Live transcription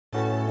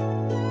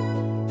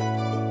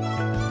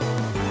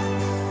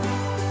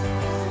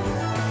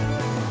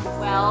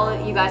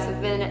You guys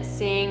have been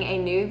seeing a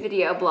new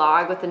video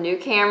blog with a new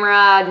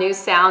camera, new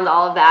sound,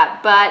 all of that,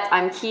 but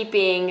I'm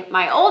keeping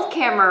my old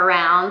camera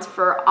around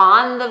for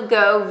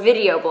on-the-go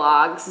video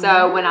blogs.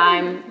 So when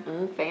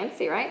I'm,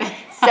 fancy, right?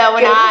 So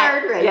when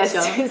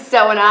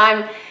so when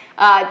I'm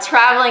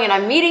traveling and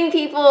I'm meeting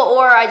people,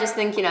 or I just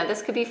think, you know,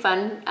 this could be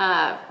fun,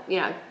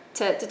 you know,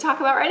 to talk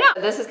about right now.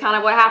 This is kind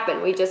of what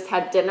happened. We just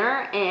had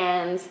dinner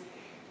and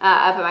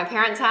up at my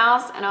parents'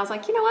 house, and I was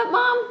like, you know what,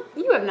 Mom?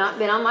 You have not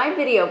been on my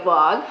video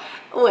blog.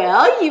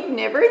 Well, you've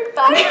never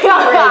invited me,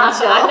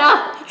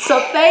 Rachel. So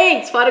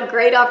thanks. What a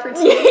great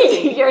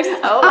opportunity. You're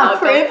so welcome. I'm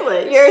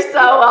privileged. You're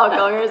so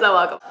welcome. You're so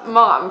welcome.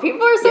 Mom,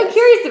 people are so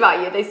curious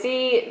about you. They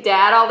see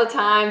Dad all the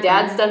time.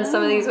 Dad's done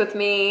some of these with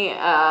me.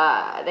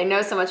 They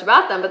know so much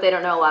about them, but they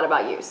don't know a lot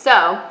about you. So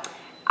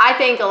I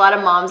think a lot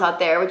of moms out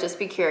there would just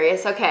be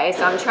curious. Okay,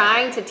 so I'm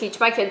trying to teach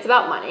my kids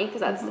about money,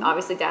 because that's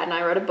obviously Dad and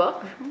I wrote a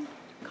book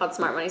called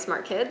Smart Money,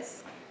 Smart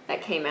Kids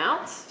that came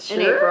out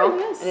in April,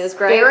 and it was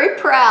great. Very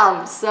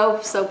proud. So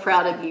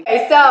proud of you.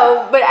 Okay,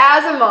 so, but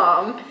as a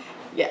mom,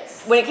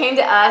 yes, when it came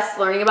to us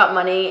learning about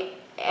money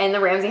in the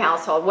Ramsey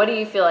household, what do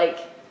you feel like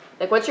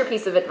what's your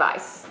piece of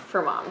advice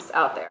for moms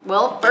out there?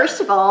 Well, first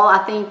of all, I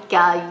think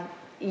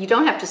you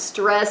don't have to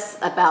stress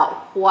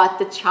about what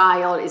the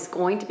child is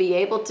going to be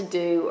able to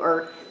do,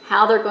 or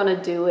how they're going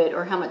to do it,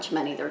 or how much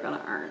money they're going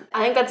to earn.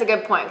 I think that's a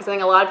good point, because I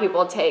think a lot of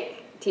people take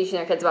teaching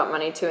their kids about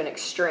money to an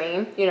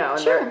extreme, you know,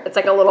 and it's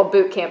like a little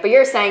boot camp. But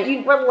you're saying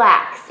you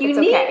relax.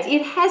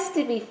 It has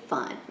to be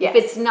fun. Yes.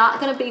 If it's not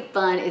going to be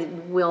fun, it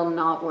will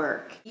not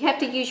work. You have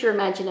to use your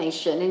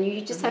imagination, and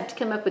you just have to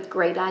come up with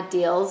great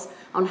ideas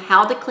on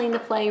how to clean the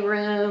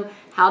playroom,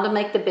 how to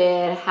make the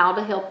bed, how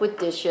to help with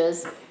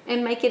dishes,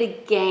 and make it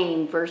a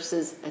game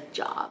versus a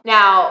job.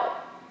 Now,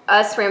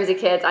 us Ramsey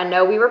kids, I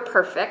know we were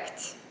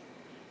perfect.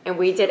 And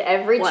we did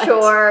every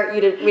chore. We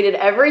did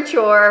every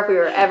chore we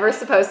were ever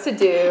supposed to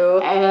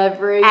do.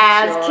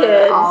 As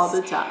kids, all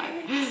the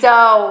time.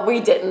 So we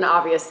didn't,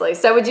 obviously.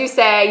 So would you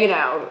say, you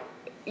know,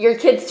 your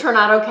kids turn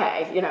out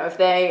okay? You know, if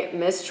they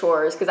miss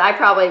chores, because I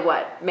probably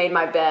made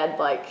my bed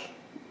like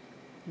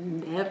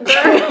never.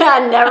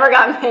 I never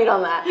got made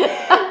on that.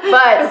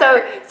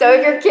 But so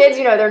if your kids,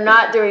 you know, they're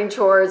not doing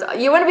chores,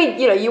 you want to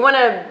be, you know, you want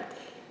to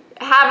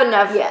have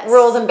enough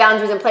rules and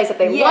boundaries in place that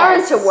they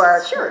learn to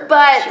work. Sure.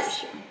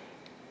 But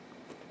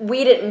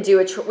we didn't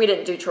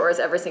do chores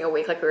every single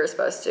week like we were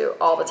supposed to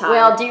all the time.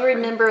 Well, do you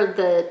remember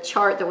the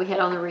chart that we had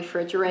on the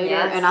refrigerator?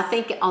 Yes. And I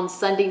think on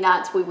Sunday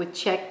nights we would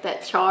check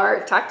that chart.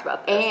 We've talked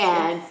about this.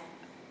 And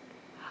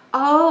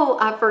oh,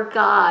 I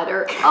forgot,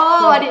 or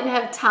oh, I didn't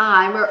have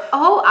time, or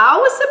oh, I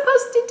was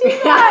supposed to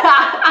do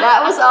that.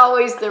 That was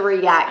always the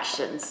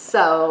reaction.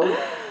 So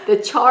the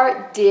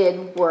chart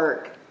did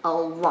work a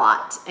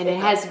lot, and it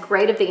has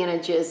great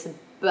advantages,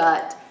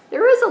 but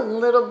there is a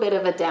little bit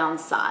of a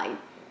downside.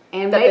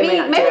 And maybe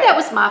that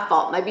was my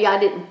fault. Maybe I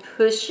didn't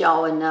push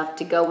y'all enough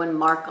to go and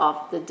mark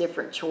off the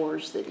different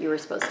chores that you were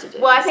supposed to do.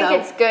 Well, I think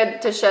it's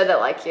good to show that,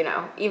 like, you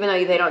know, even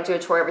though they don't do a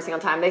chore every single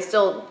time, they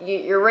still,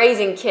 you're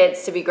raising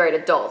kids to be great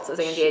adults,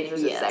 as Angie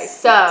Agers would say.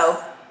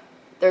 So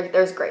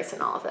there's grace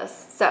in all of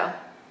this. So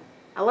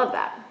I love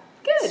that.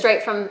 Good.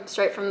 Straight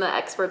from the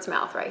expert's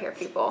mouth right here,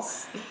 people.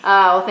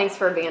 Well, thanks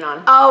for being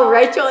on. Oh,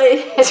 Rachel,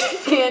 it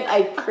has been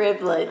a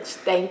privilege.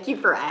 Thank you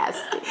for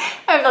asking.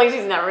 I feel like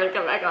she's never going to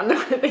come back on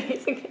one of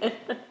these again.